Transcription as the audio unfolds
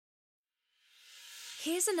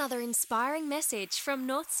Here's another inspiring message from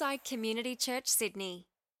Northside Community Church, Sydney.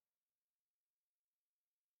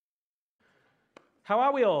 How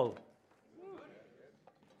are we all?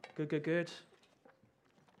 Good.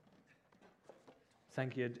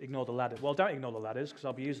 Thank you. Ignore the ladders. Well, don't ignore the ladders because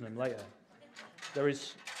I'll be using them later.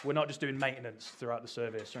 We're not just doing maintenance throughout the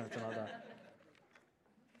service or anything like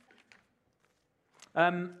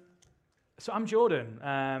that. So I'm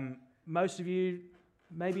Jordan. Most of you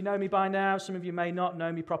maybe know me by now. Some of you may not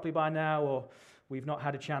know me properly by now, or we've not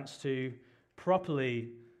had a chance to properly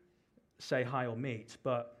say hi or meet.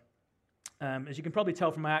 But as you can probably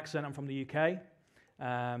tell from my accent, I'm from the UK.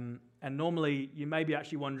 And normally you may be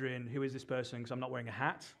actually wondering, who is this person? Because I'm not wearing a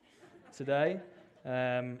hat today.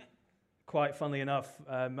 Quite funnily enough,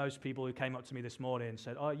 most people who came up to me this morning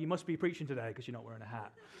said, "Oh, you must be preaching today because you're not wearing a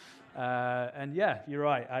hat." And yeah, you're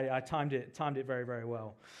right. I timed it very, very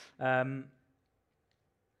well.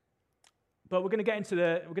 But we're going to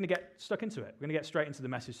get stuck into it. We're going to get straight into the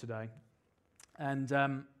message today. And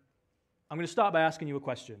I'm going to start by asking you a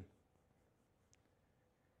question.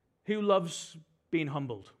 Who loves being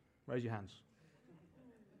humbled? Raise your hands.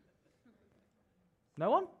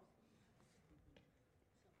 No one?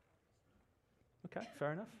 Okay,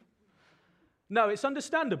 fair enough. No, it's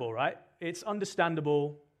understandable, right? It's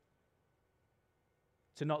understandable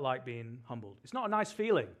to not like being humbled. It's not a nice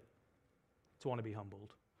feeling to want to be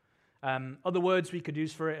humbled. Other words we could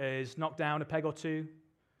use for it is knocked down a peg or two,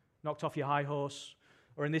 knocked off your high horse,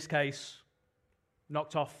 or in this case,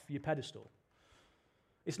 knocked off your pedestal.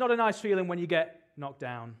 It's not a nice feeling when you get knocked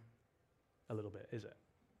down a little bit, is it?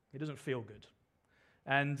 It doesn't feel good.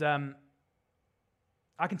 And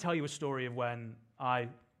I can tell you a story of when I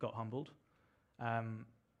got humbled. And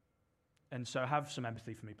so have some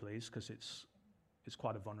empathy for me, please, because it's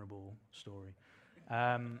quite a vulnerable story.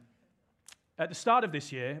 At the start of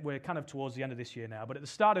this year, we're kind of towards the end of this year now, but at the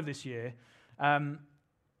start of this year,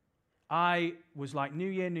 I was like, new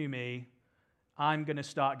year, new me, I'm going to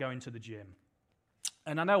start going to the gym.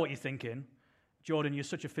 And I know what you're thinking. Jordan, you're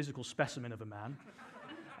such a physical specimen of a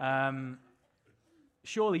man.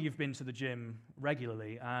 Surely you've been to the gym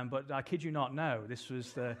regularly, but I kid you not, no. This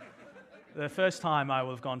was the first time I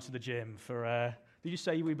will have gone to the gym for... did you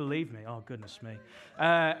say you believe me? Oh, goodness me.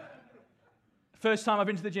 First time I've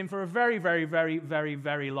been to the gym for a very, very, very, very,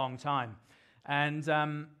 very long time. And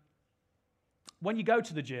when you go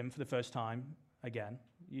to the gym for the first time, again,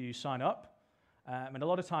 you sign up. And a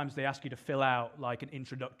lot of times they ask you to fill out like an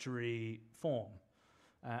introductory form.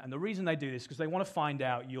 And the reason they do this is because they want to find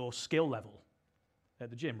out your skill level at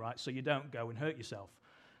the gym, right? So you don't go and hurt yourself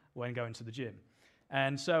when going to the gym.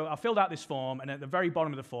 And so I filled out this form, and at the very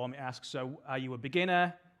bottom of the form, it asks, so are you a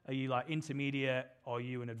beginner, are you like intermediate, or are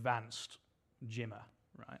you an advanced gymmer,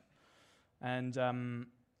 right? And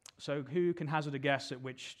so who can hazard a guess at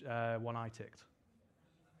which one I ticked?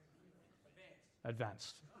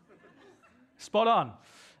 Advanced. Spot on.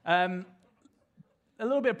 A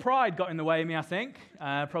little bit of pride got in the way of me, I think,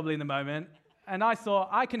 probably in the moment. And I thought,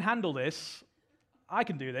 I can handle this. I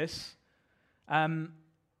can do this.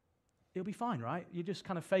 It'll be fine, right? You just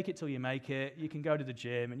kind of fake it till you make it. You can go to the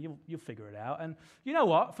gym and you'll figure it out. And you know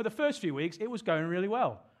what? For the first few weeks, it was going really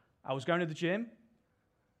well. I was going to the gym.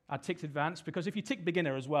 I ticked advanced because if you tick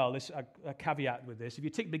beginner as well, this a caveat with this. If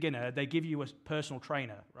you tick beginner, they give you a personal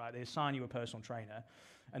trainer, right? They assign you a personal trainer.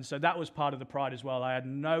 And so that was part of the pride as well. I had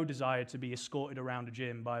no desire to be escorted around a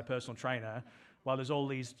gym by a personal trainer while there's all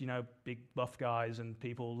these, big buff guys and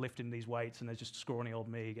people lifting these weights, and there's just scrawny old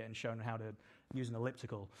me getting shown how to use an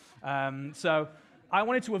elliptical. So I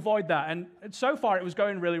wanted to avoid that. And so far, it was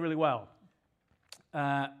going really, really well.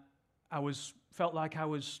 Felt like I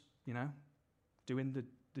was, doing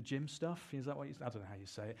the gym stuff. Is that what I don't know how you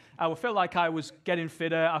say it. I felt like I was getting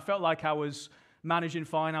fitter. I felt like I was managing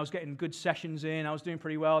fine. I was getting good sessions in. I was doing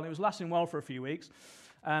pretty well. And it was lasting well for a few weeks.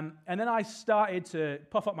 And then I started to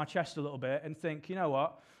puff up my chest a little bit and think, you know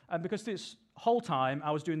what? Because this whole time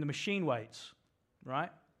I was doing the machine weights,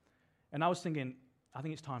 right? And I was thinking, I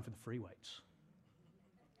think it's time for the free weights.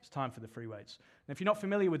 It's time for the free weights. And if you're not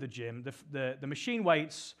familiar with the gym, the machine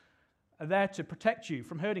weights are there to protect you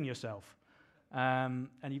from hurting yourself. And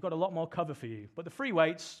you've got a lot more cover for you. But the free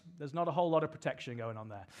weights, there's not a whole lot of protection going on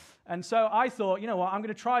there. And so I thought, you know what, I'm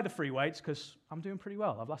going to try the free weights because I'm doing pretty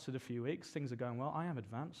well. I've lasted a few weeks. Things are going well. I am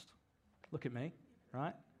advanced. Look at me,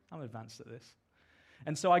 right? I'm advanced at this.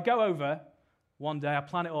 And so I go over one day, I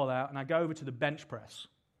plan it all out, and I go over to the bench press.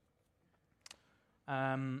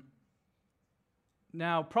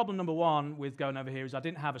 Now, problem number one with going over here is I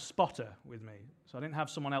didn't have a spotter with me. So I didn't have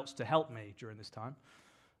someone else to help me during this time.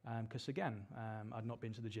 Because, again, I'd not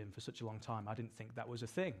been to the gym for such a long time. I didn't think that was a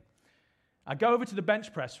thing. I go over to the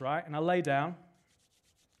bench press, right, and I lay down,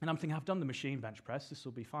 and I'm thinking, I've done the machine bench press, this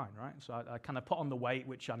will be fine, right? So I kind of put on the weight,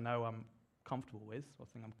 which I know I'm comfortable with, or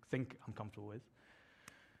think I'm comfortable with.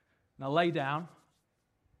 And I lay down,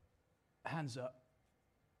 hands up,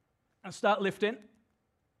 and start lifting,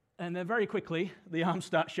 and then very quickly, the arms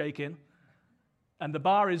start shaking, and the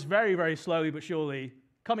bar is very, very slowly but surely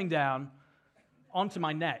coming down onto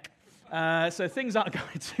my neck. So things aren't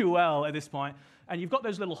going too well at this point. And you've got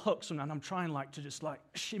those little hooks, and I'm trying to just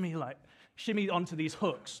shimmy onto these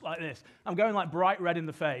hooks like this. I'm going bright red in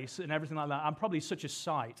the face and everything like that. I'm probably such a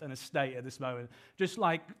sight and a state at this moment, just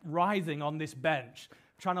writhing on this bench,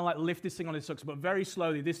 trying to lift this thing on its hooks, but very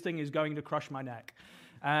slowly, this thing is going to crush my neck.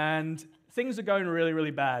 And things are going really,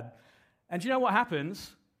 really bad. And do you know what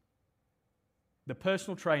happens? The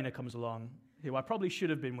personal trainer comes along, who I probably should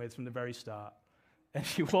have been with from the very start. And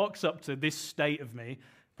she walks up to this state of me,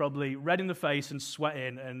 probably red in the face and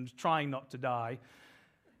sweating and trying not to die.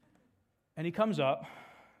 And he comes up,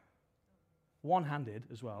 one-handed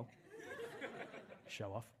as well.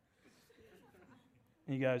 Show off.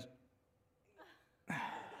 And he goes,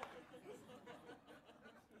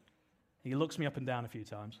 he looks me up and down a few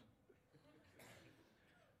times.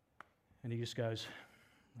 And he just goes,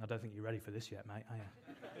 I don't think you're ready for this yet, mate, are you?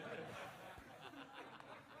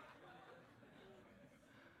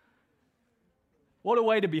 What a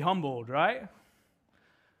way to be humbled, right?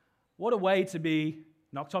 What a way to be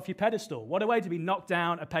knocked off your pedestal. What a way to be knocked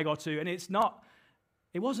down a peg or two. And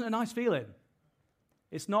it wasn't a nice feeling.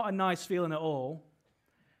 It's not a nice feeling at all.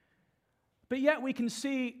 But yet we can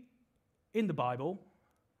see in the Bible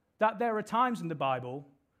that there are times in the Bible,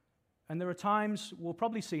 and there are times we'll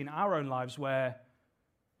probably see in our own lives where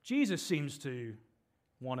Jesus seems to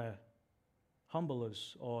want to humble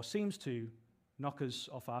us or seems to knock us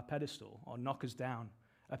off our pedestal or knock us down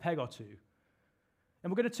a peg or two.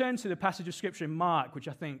 And we're going to turn to the passage of Scripture in Mark, which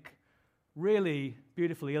I think really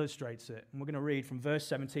beautifully illustrates it. And we're going to read from verse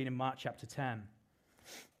 17 in Mark chapter 10.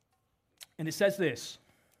 And it says this: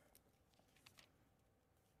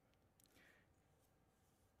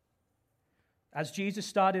 As Jesus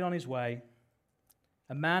started on his way,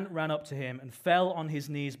 a man ran up to him and fell on his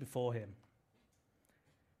knees before him.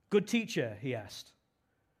 "Good teacher," he asked,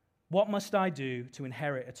 "what must I do to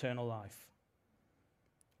inherit eternal life?"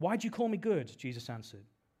 "Why do you call me good?" Jesus answered.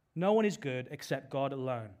 "No one is good except God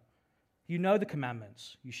alone. You know the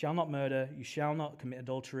commandments. You shall not murder. You shall not commit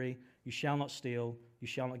adultery. You shall not steal. You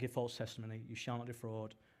shall not give false testimony. You shall not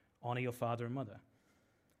defraud. Honor your father and mother."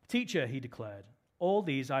 "Teacher," he declared, "all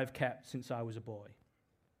these I have kept since I was a boy."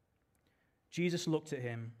 Jesus looked at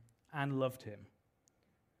him and loved him.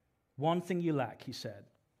 "One thing you lack," he said.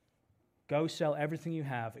 "Go sell everything you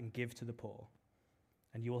have and give to the poor,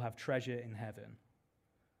 and you will have treasure in heaven.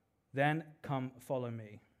 Then come follow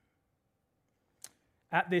me."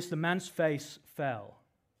 At this, the man's face fell.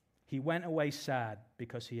 He went away sad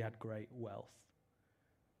because he had great wealth.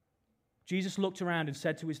 Jesus looked around and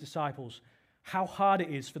said to his disciples, "How hard it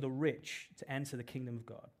is for the rich to enter the kingdom of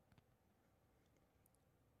God."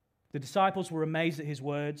 The disciples were amazed at his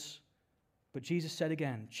words, but Jesus said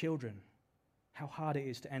again, "Children, how hard it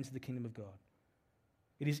is to enter the kingdom of God.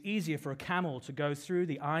 It is easier for a camel to go through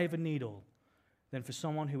the eye of a needle than for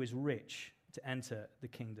someone who is rich to enter the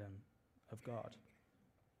kingdom of God."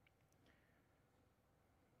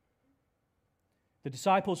 The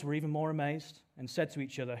disciples were even more amazed and said to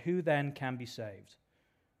each other, "Who then can be saved?"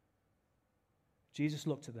 Jesus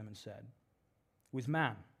looked at them and said, "With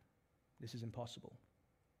man, this is impossible,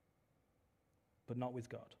 but not with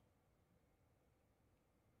God.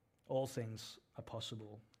 All things are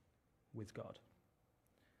possible with God."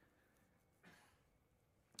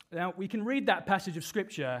 Now, we can read that passage of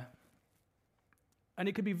Scripture, and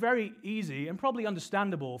it could be very easy and probably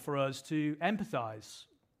understandable for us to empathize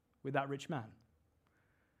with that rich man.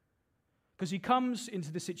 Because he comes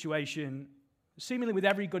into the situation seemingly with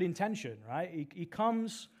every good intention, right? He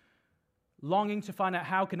comes longing to find out,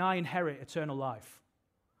 how can I inherit eternal life?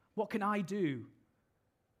 What can I do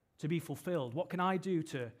to be fulfilled? What can I do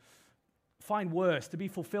to find worth, to be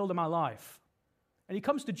fulfilled in my life? And he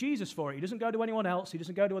comes to Jesus for it. He doesn't go to anyone else. He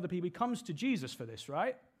doesn't go to other people. He comes to Jesus for this,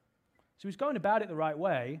 right? So he's going about it the right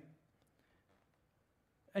way.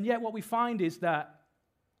 And yet what we find is that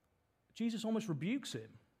Jesus almost rebukes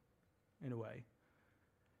him in a way.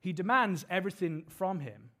 He demands everything from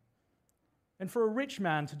him. And for a rich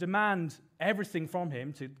man to demand everything from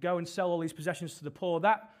him, to go and sell all these possessions to the poor,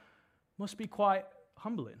 that must be quite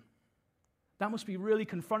humbling. That must be really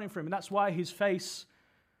confronting for him. And that's why his face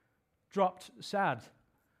dropped sad.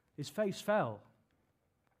 His face fell.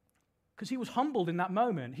 Because he was humbled in that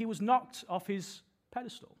moment. He was knocked off his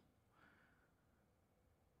pedestal.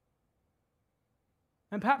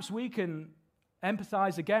 And perhaps we can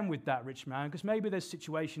empathize again with that rich man, because maybe there's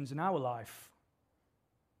situations in our life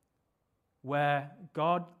where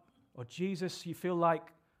God or Jesus, you feel like,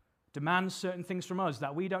 demands certain things from us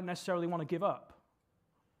that we don't necessarily want to give up.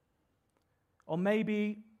 Or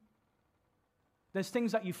maybe there's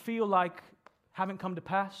things that you feel like haven't come to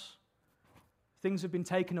pass. Things have been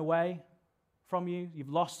taken away from you. You've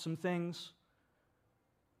lost some things.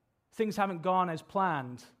 Things haven't gone as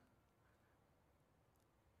planned.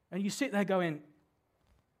 And you sit there going,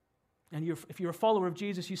 and if you're a follower of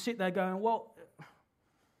Jesus, you sit there going, well,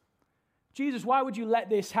 Jesus, why would you let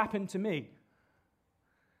this happen to me?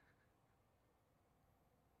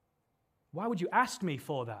 Why would you ask me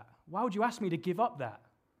for that? Why would you ask me to give up that?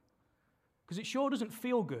 Because it sure doesn't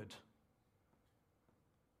feel good.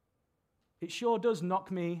 It sure does knock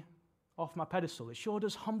me off my pedestal. It sure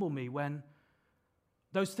does humble me when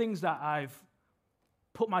those things that I've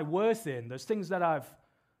put my worth in, those things that I've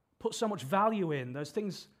put so much value in, those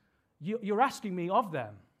things, you're asking me of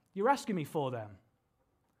them. You're asking me for them.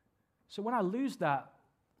 So when I lose that,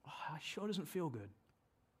 it sure doesn't feel good.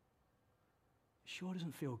 It sure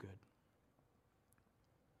doesn't feel good.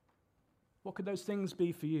 What could those things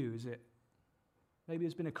be for you? Is it maybe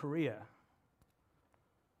it's been a career,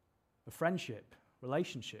 a friendship,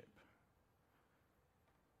 relationship,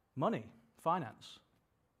 money, finance,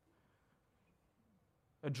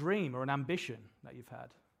 a dream or an ambition that you've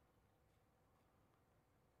had?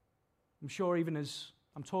 I'm sure even as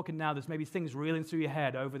I'm talking now, there's maybe things reeling through your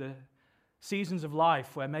head over the seasons of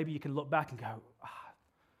life where maybe you can look back and go,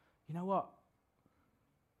 you know what?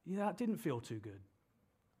 Yeah, that didn't feel too good.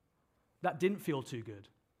 That didn't feel too good.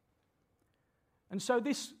 And so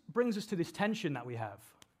this brings us to this tension that we have.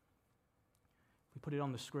 We put it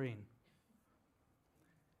on the screen.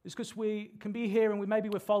 It's because we can be here and maybe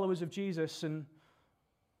we're followers of Jesus and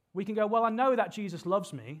we can go, well, I know that Jesus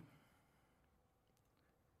loves me.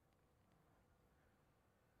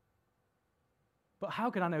 But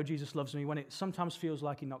how can I know Jesus loves me when it sometimes feels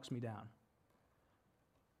like he knocks me down?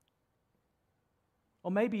 Or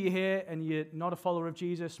maybe you're here and you're not a follower of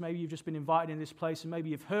Jesus. Maybe you've just been invited in this place and maybe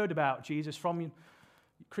you've heard about Jesus from your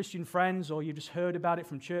Christian friends, or you just heard about it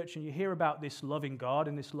from church and you hear about this loving God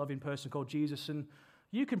and this loving person called Jesus, and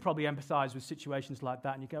you can probably empathize with situations like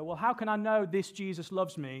that and you go, well, how can I know this Jesus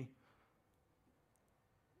loves me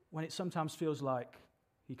when it sometimes feels like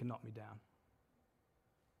he can knock me down?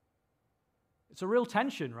 It's a real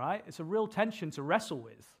tension, right? It's a real tension to wrestle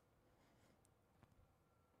with.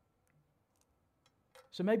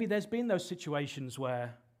 So maybe there's been those situations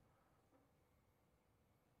where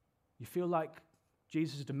you feel like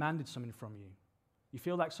Jesus has demanded something from you. You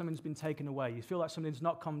feel like something's been taken away. You feel like something's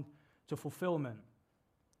not come to fulfillment.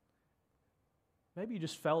 Maybe you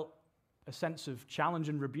just felt a sense of challenge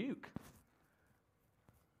and rebuke.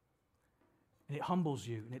 And it humbles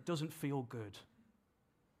you, and it doesn't feel good.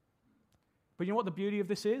 But you know what the beauty of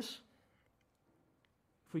this is?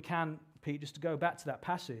 If we can, Pete, just to go back to that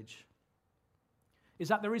passage, is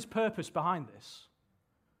that there is purpose behind this.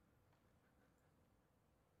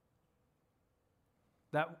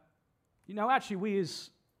 That, actually we as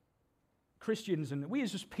Christians and we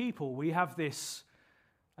as just people, we have this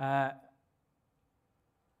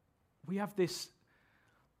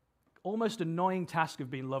almost annoying task of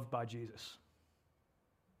being loved by Jesus.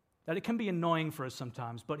 That it can be annoying for us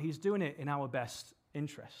sometimes, but he's doing it in our best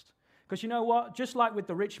interest. Because you know what? Just like with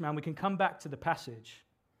the rich man, we can come back to the passage.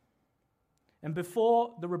 And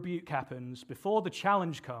before the rebuke happens, before the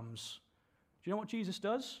challenge comes, do you know what Jesus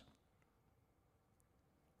does?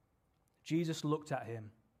 Jesus looked at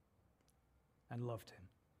him and loved him.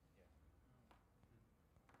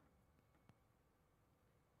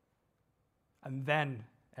 And then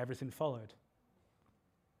everything followed.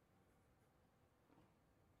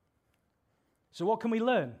 So what can we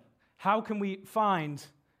learn? How can we find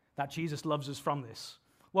that Jesus loves us from this?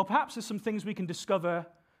 Well, perhaps there's some things we can discover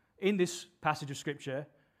in this passage of Scripture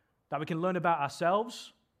that we can learn about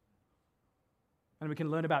ourselves and we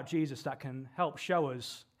can learn about Jesus that can help show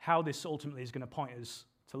us how this ultimately is going to point us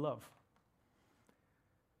to love.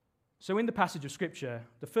 So in the passage of Scripture,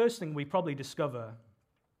 the first thing we probably discover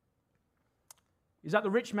is that the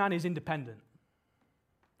rich man is independent.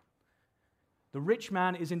 The rich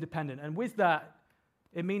man is independent. And with that,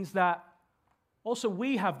 it means that also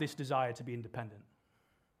we have this desire to be independent.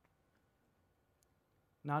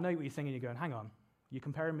 Now, I know what you're thinking. You're going, hang on, you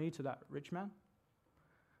comparing me to that rich man?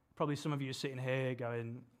 Probably some of you are sitting here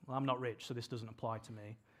going, well, I'm not rich, so this doesn't apply to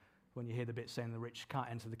me. When you hear the bit saying the rich can't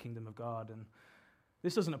enter the kingdom of God, and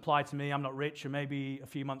this doesn't apply to me, I'm not rich, or maybe a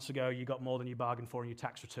few months ago you got more than you bargained for in your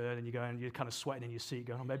tax return, and you're kind of sweating in your seat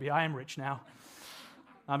going, oh, maybe I am rich now.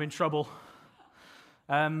 I'm in trouble.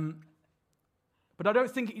 But I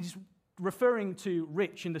don't think he's referring to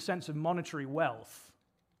rich in the sense of monetary wealth.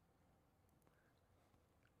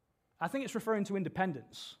 I think it's referring to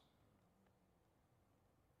independence.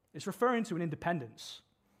 It's referring to an independence.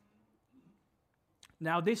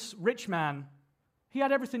 Now, this rich man, he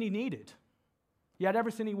had everything he needed. He had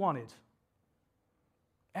everything he wanted.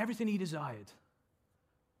 Everything he desired.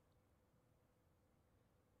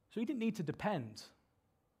 So he didn't need to depend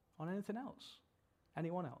on anything else,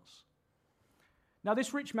 anyone else. Now,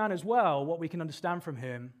 this rich man as well, what we can understand from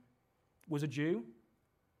him, was a Jew,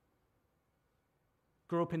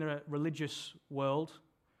 grew up in a religious world,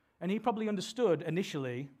 and he probably understood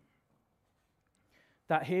initially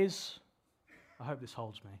that I hope this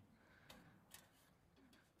holds me.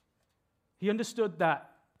 He understood that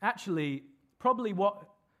actually probably what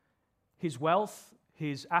his wealth,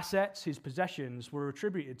 his assets, his possessions were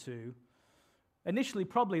attributed to, initially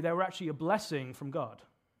probably they were actually a blessing from God.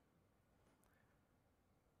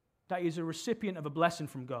 That he's a recipient of a blessing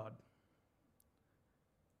from God.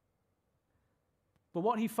 But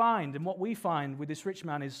what he finds and what we find with this rich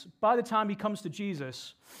man is by the time he comes to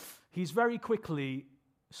Jesus, he's very quickly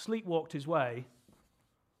sleepwalked his way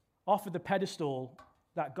off of the pedestal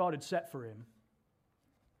that God had set for him.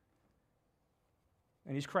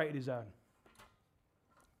 And he's created his own.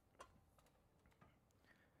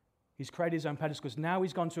 He's created his own pedestal because now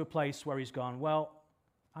he's gone to a place where he's gone, well,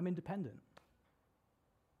 I'm independent.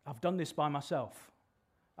 I've done this by myself.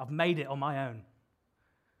 I've made it on my own.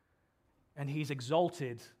 And he's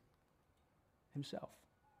exalted himself.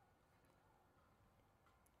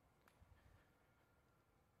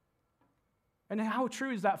 And how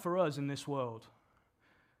true is that for us in this world?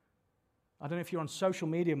 I don't know if you're on social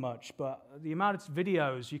media much, but the amount of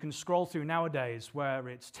videos you can scroll through nowadays where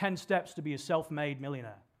it's 10 steps to be a self-made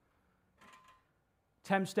millionaire.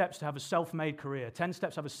 10 steps to have a self-made career. 10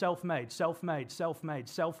 steps to have a self-made.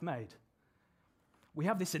 We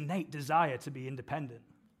have this innate desire to be independent.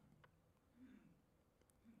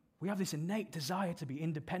 We have this innate desire to be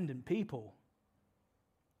independent people.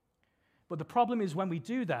 But the problem is when we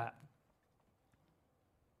do that,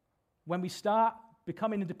 when we start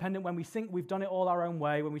becoming independent, when we think we've done it all our own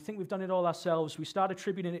way, when we think we've done it all ourselves, we start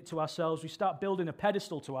attributing it to ourselves, we start building a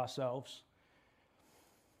pedestal to ourselves,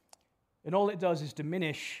 and all it does is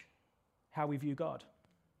diminish how we view God.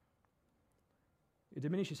 It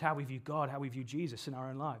diminishes how we view God, how we view Jesus in our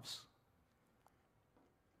own lives.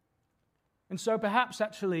 And so perhaps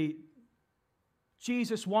actually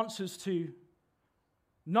Jesus wants us to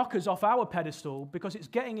knock us off our pedestal because it's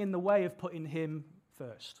getting in the way of putting him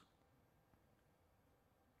first.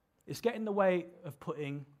 It's getting in the way of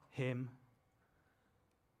putting him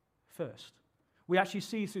first. We actually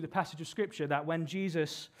see through the passage of Scripture that when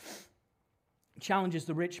Jesus challenges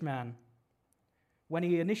the rich man, when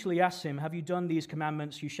he initially asks him, have you done these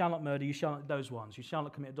commandments? You shall not murder, you shall not, those ones, you shall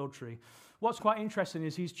not commit adultery. What's quite interesting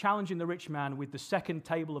is he's challenging the rich man with the second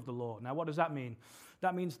table of the law. Now, what does that mean?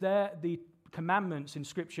 That means they're the commandments in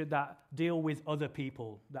Scripture that deal with other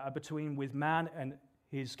people, that are between with man and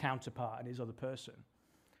his counterpart and his other person.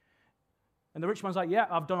 And the rich man's like, yeah,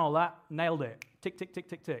 I've done all that, nailed it, tick, tick, tick,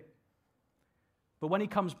 tick, tick. But when he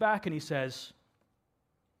comes back and he says,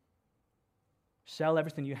 sell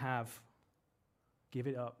everything you have, give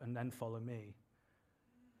it up, and then follow me,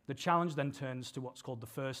 the challenge then turns to what's called the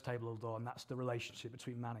first table of the law, and that's the relationship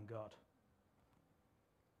between man and God.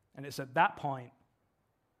 And it's at that point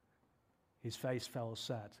his face fell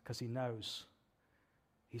sad because he knows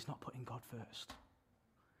he's not putting God first.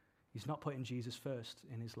 He's not putting Jesus first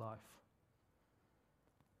in his life.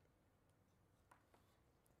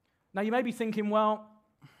 Now you may be thinking, well,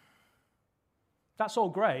 that's all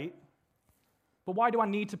great, but why do I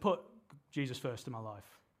need to put Jesus first in my life?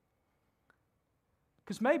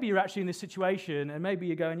 Because maybe you're actually in this situation and maybe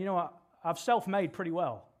you're going, you know what, I've self-made pretty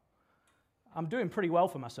well. I'm doing pretty well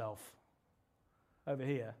for myself over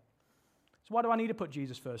here. So why do I need to put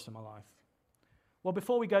Jesus first in my life? Well,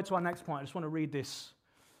 before we go to our next point, I just want to read this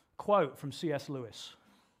quote from C.S. Lewis.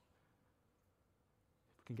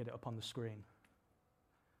 If we can get it up on the screen.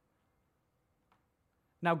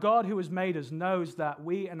 Now, God who has made us knows that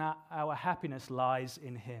we and our happiness lies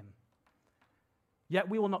in him. Yet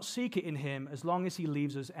we will not seek it in him as long as he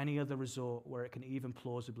leaves us any other resort where it can even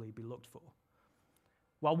plausibly be looked for.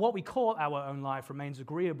 While what we call our own life remains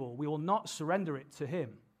agreeable, we will not surrender it to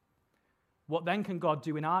him. What then can God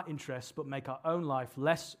do in our interests but make our own life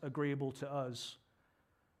less agreeable to us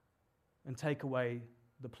and take away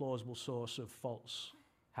the plausible source of false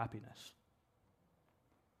happiness?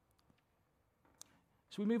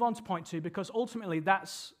 So we move on to point 2 because ultimately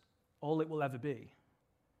that's all it will ever be.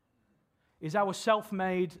 is our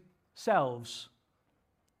self-made selves,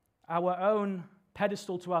 our own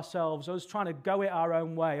pedestal to ourselves, us trying to go it our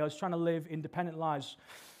own way, us trying to live independent lives.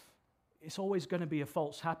 It's always going to be a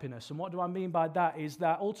false happiness. And what do I mean by that is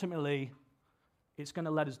that ultimately it's going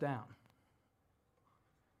to let us down.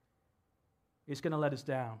 It's going to let us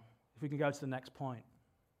down. If we can go to the next point.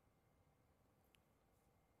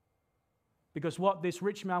 Because what this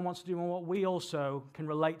rich man wants to do, and what we also can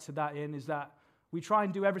relate to that in, is that we try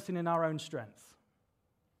and do everything in our own strength.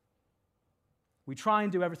 We try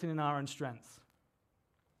and do everything in our own strength.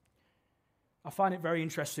 I find it very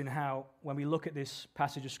interesting how, when we look at this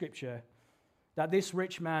passage of Scripture, that this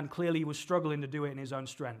rich man clearly was struggling to do it in his own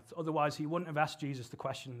strength. Otherwise, he wouldn't have asked Jesus the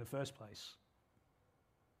question in the first place.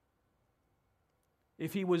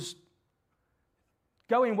 If he was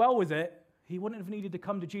going well with it, he wouldn't have needed to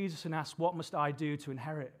come to Jesus and ask, what must I do to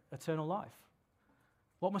inherit eternal life?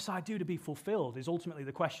 What must I do to be fulfilled is ultimately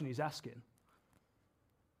the question he's asking.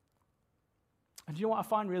 And do you know what I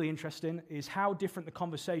find really interesting is how different the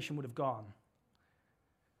conversation would have gone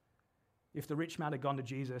if the rich man had gone to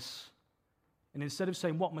Jesus and instead of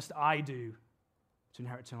saying, what must I do to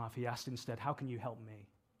inherit eternal life, he asked instead, how can you help me?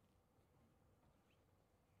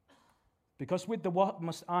 Because with the what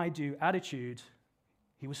must I do attitude,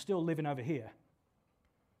 he was still living over here.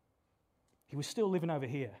 He was still living over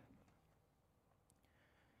here.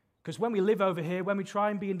 Because when we live over here, when we try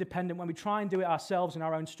and be independent, when we try and do it ourselves in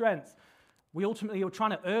our own strength, we ultimately are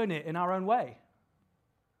trying to earn it in our own way.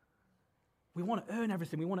 We want to earn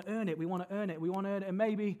everything. We want to earn it. We want to earn it. We want to earn it. And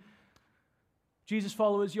maybe Jesus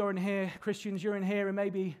followers, you're in here. Christians, you're in here. And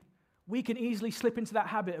maybe we can easily slip into that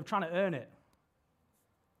habit of trying to earn it.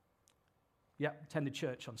 Yep, attended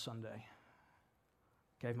church on Sunday.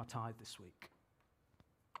 Gave my tithe this week.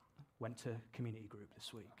 Went to community group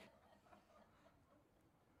this week.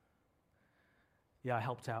 Yeah, I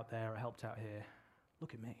helped out there. I helped out here.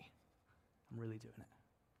 Look at me. I'm really doing it.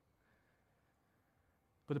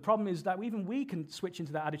 But the problem is that even we can switch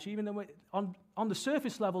into that attitude, even though on the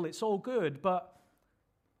surface level it's all good, but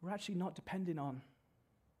we're actually not depending on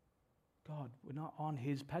God. We're not on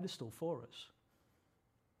his pedestal for us.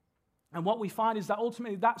 And what we find is that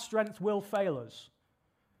ultimately that strength will fail us.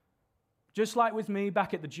 Just like with me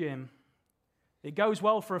back at the gym, it goes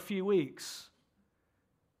well for a few weeks,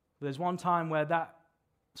 but there's one time where that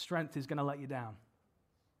strength is going to let you down.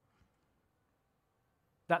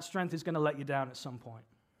 That strength is going to let you down at some point.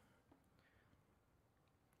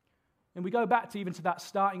 And we go back to even to that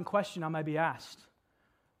starting question I may be asked,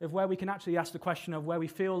 of where we can actually ask the question of where we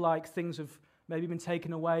feel like things have maybe been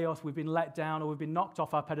taken away, or if we've been let down, or we've been knocked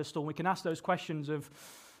off our pedestal. And we can ask those questions of,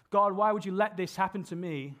 God, why would you let this happen to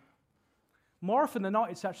me? More often than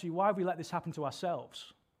not, it's actually, why have we let this happen to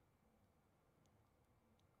ourselves?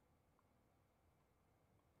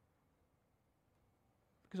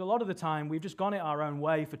 Because a lot of the time, we've just gone it our own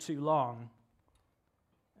way for too long,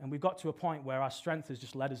 and we've got to a point where our strength has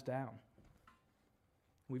just let us down.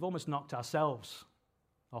 We've almost knocked ourselves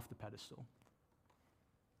off the pedestal.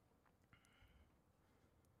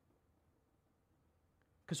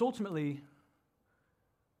 Because ultimately,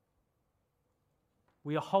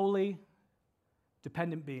 we are wholly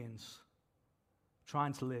dependent beings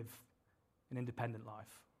trying to live an independent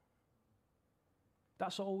life.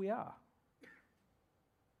 That's all we are.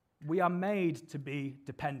 We are made to be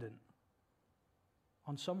dependent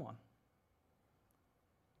on someone.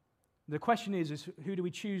 The question is who do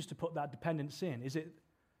we choose to put that dependence in? Is it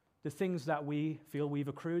the things that we feel we've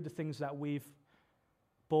accrued, the things that we've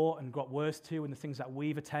bought and got worth to, and the things that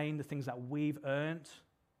we've attained, the things that we've earned?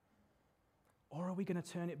 Or are we going to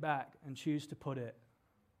turn it back and choose to put it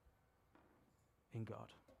in God?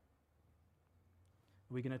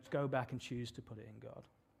 Are we going to go back and choose to put it in God?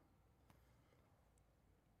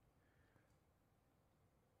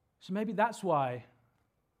 So maybe that's why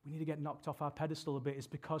we need to get knocked off our pedestal a bit, is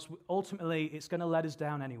because ultimately it's going to let us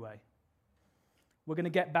down anyway. We're going to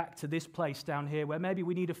get back to this place down here where maybe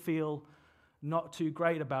we need to feel not too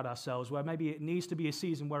great about ourselves, where maybe it needs to be a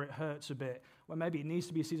season where it hurts a bit, where maybe it needs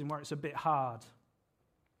to be a season where it's a bit hard.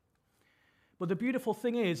 But the beautiful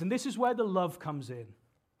thing is, and this is where the love comes in,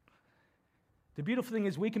 the beautiful thing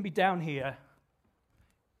is we can be down here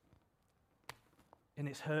and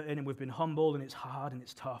it's hurting and we've been humbled and it's hard and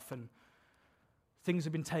it's tough and things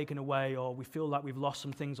have been taken away, or we feel like we've lost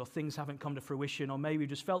some things, or things haven't come to fruition, or maybe we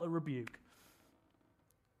just felt a rebuke.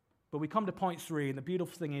 But we come to point 3, and the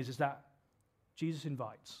beautiful thing is that Jesus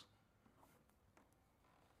invites.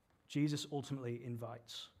 Jesus ultimately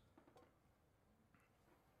invites.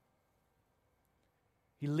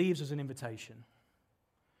 He leaves us an invitation.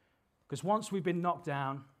 Because once we've been knocked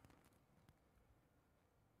down,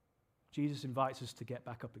 Jesus invites us to get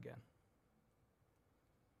back up again.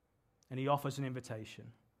 And he offers an invitation.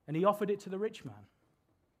 And he offered it to the rich man.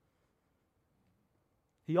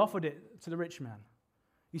 He offered it to the rich man.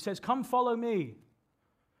 He says, come follow me.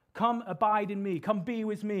 Come abide in me. Come be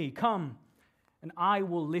with me. Come, and I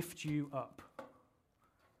will lift you up.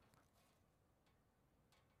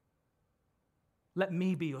 Let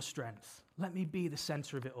me be your strength. Let me be the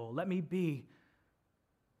center of it all. Let me be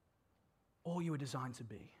all you were designed to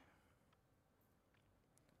be.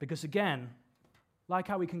 Because again, like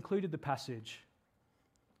how we concluded the passage,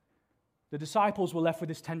 the disciples were left with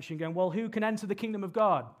this tension going, well, who can enter the kingdom of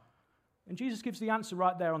God? And Jesus gives the answer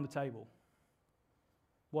right there on the table.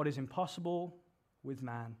 What is impossible with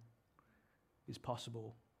man is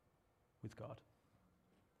possible with God.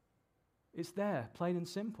 It's there, plain and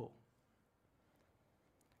simple.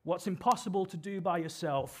 What's impossible to do by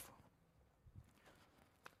yourself,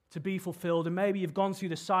 to be fulfilled, and maybe you've gone through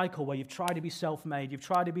the cycle where you've tried to be self-made, you've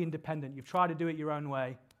tried to be independent, you've tried to do it your own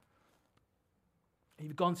way. And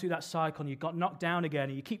you've gone through that cycle and you got knocked down again,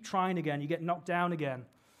 and you keep trying again, you get knocked down again.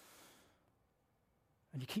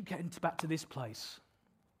 And you keep getting back to this place.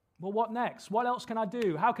 Well, what next? What else can I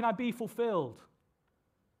do? How can I be fulfilled?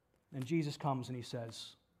 And Jesus comes and he says,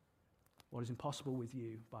 what is impossible with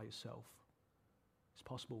you by yourself is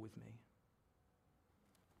possible with me.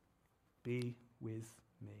 Be with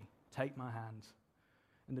me. Take my hand.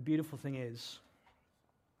 And the beautiful thing is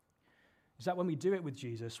that when we do it with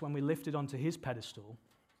Jesus, when we lift it onto his pedestal,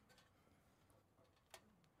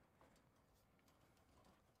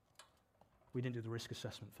 we didn't do the risk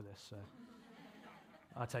assessment for this, so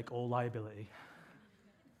I take all liability.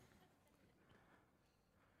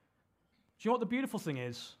 Do you know what the beautiful thing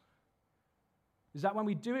is? Is that when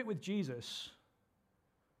we do it with Jesus,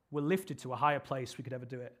 we're lifted to a higher place we could ever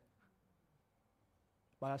do it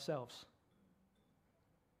by ourselves.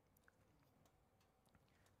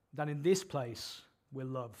 That in this place, we're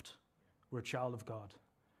loved, we're a child of God,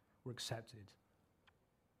 we're accepted,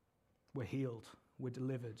 we're healed, we're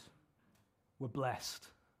delivered, we're blessed.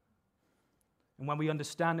 And when we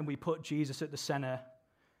understand and we put Jesus at the center,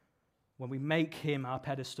 when we make him our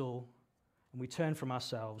pedestal and we turn from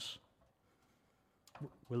ourselves,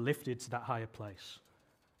 we're lifted to that higher place.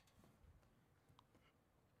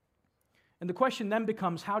 And the question then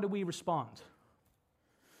becomes, how do we respond?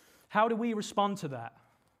 How do we respond to that?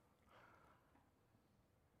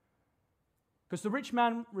 Because the rich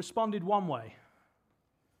man responded one way.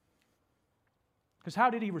 Because how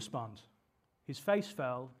did he respond? His face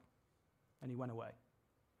fell and he went away.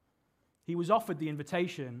 He was offered the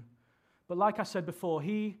invitation, but like I said before,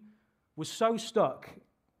 he was so stuck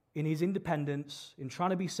in his independence, in trying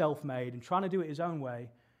to be self-made, and trying to do it his own way,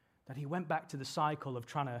 that he went back to the cycle of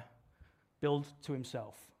trying to build to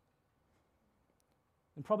himself.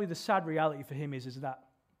 And probably the sad reality for him is that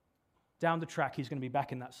down the track he's going to be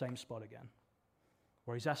back in that same spot again,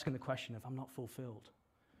 where he's asking the question of, I'm not fulfilled.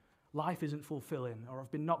 Life isn't fulfilling, or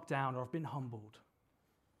I've been knocked down, or I've been humbled.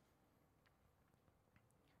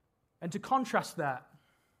 And to contrast that,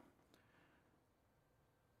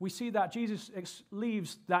 we see that Jesus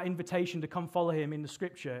leaves that invitation to come follow him in the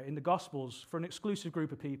scripture, in the Gospels, for an exclusive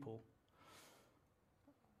group of people.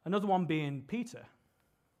 Another one being Peter.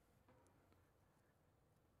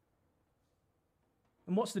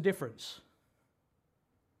 And what's the difference?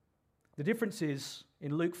 The difference is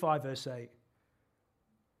in Luke 5, verse 8,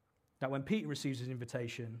 that when Peter receives his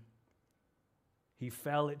invitation, he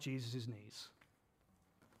fell at Jesus' knees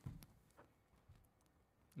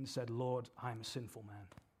and said, Lord, I am a sinful man.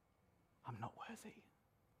 I'm not worthy.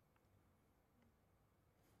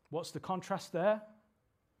 What's the contrast there?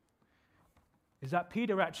 Is that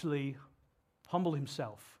Peter actually humbled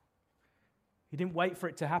himself. He didn't wait for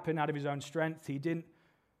it to happen out of his own strength. He didn't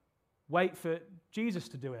wait for Jesus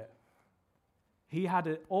to do it. He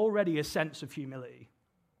had already a sense of humility.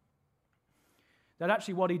 That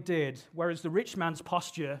actually what he did, whereas the rich man's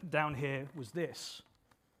posture down here was this,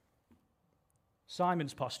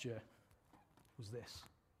 Simon's posture was this.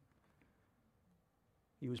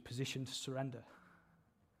 He was positioned to surrender.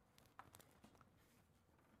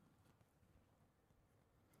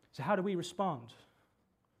 So how do we respond?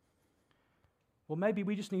 Well, maybe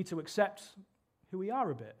we just need to accept who we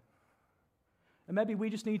are a bit. And maybe we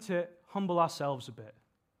just need to humble ourselves a bit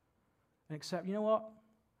and accept, you know what?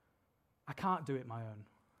 I can't do it my own.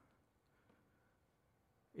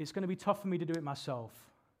 It's going to be tough for me to do it myself.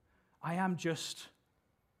 I am just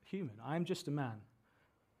human. I am just a man.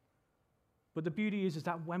 But the beauty is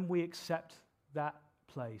that when we accept that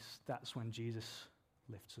place, that's when Jesus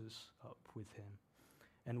lifts us up with him.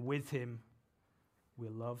 And with him, we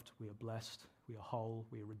are loved, we are blessed, we are whole,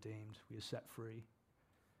 we are redeemed, we are set free,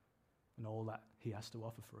 and all that he has to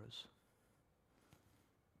offer for us.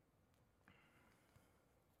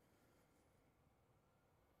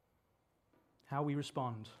 How we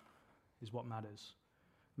respond is what matters.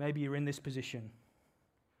 Maybe you're in this position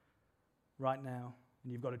right now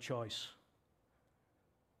and you've got a choice.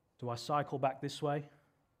 Do I cycle back this way?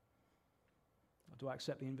 Or do I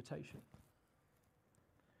accept the invitation?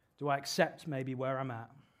 Do I accept maybe where I'm at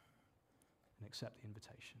and accept the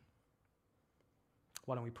invitation?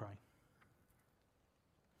 Why don't we pray?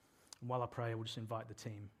 And while I pray, I will just invite the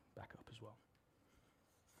team back up as well.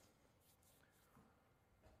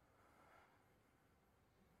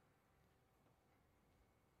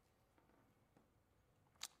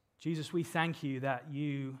 Jesus, we thank you that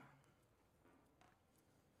you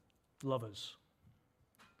love us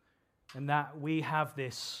and that we have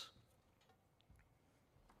this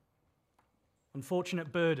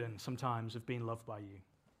unfortunate burden sometimes of being loved by you.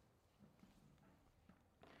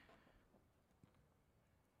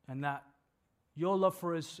 And that your love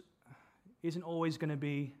for us isn't always going to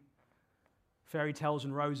be fairy tales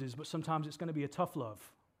and roses, but sometimes it's going to be a tough love.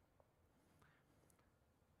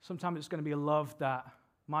 Sometimes it's going to be a love that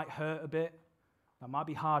might hurt a bit, that might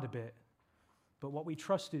be hard a bit. But what we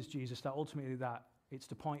trust is, Jesus, that ultimately that it's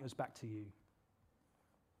to point us back to you.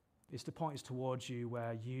 It's to point us towards you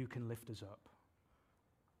where you can lift us up,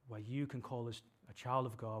 where you can call us a child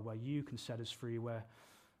of God, where you can set us free, where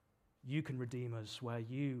you can redeem us, where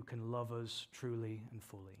you can love us truly and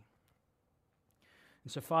fully.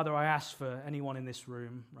 And so, Father, I ask for anyone in this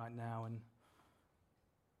room right now, and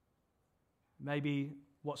maybe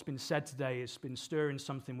what's been said today has been stirring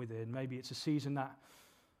something within. Maybe it's a season that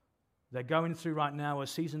they're going through right now, a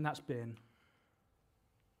season that's been.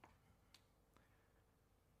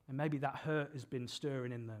 And maybe that hurt has been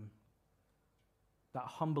stirring in them. That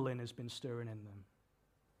humbling has been stirring in them.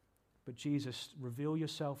 But Jesus, reveal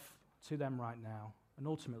yourself to them right now, and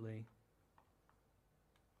ultimately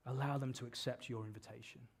allow them to accept your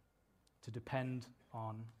invitation, to depend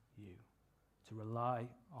on you, to rely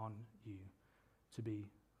on you, to be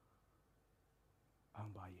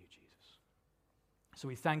owned by you, Jesus. So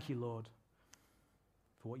we thank you, Lord,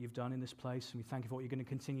 for what you've done in this place, and we thank you for what you're going to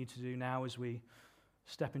continue to do now as we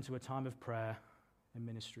step into a time of prayer and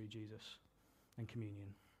ministry, Jesus, and communion.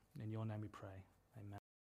 In your name we pray. Amen.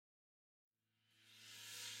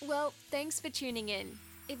 Well, thanks for tuning in.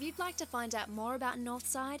 If you'd like to find out more about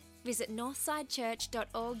Northside, visit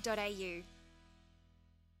northsidechurch.org.au.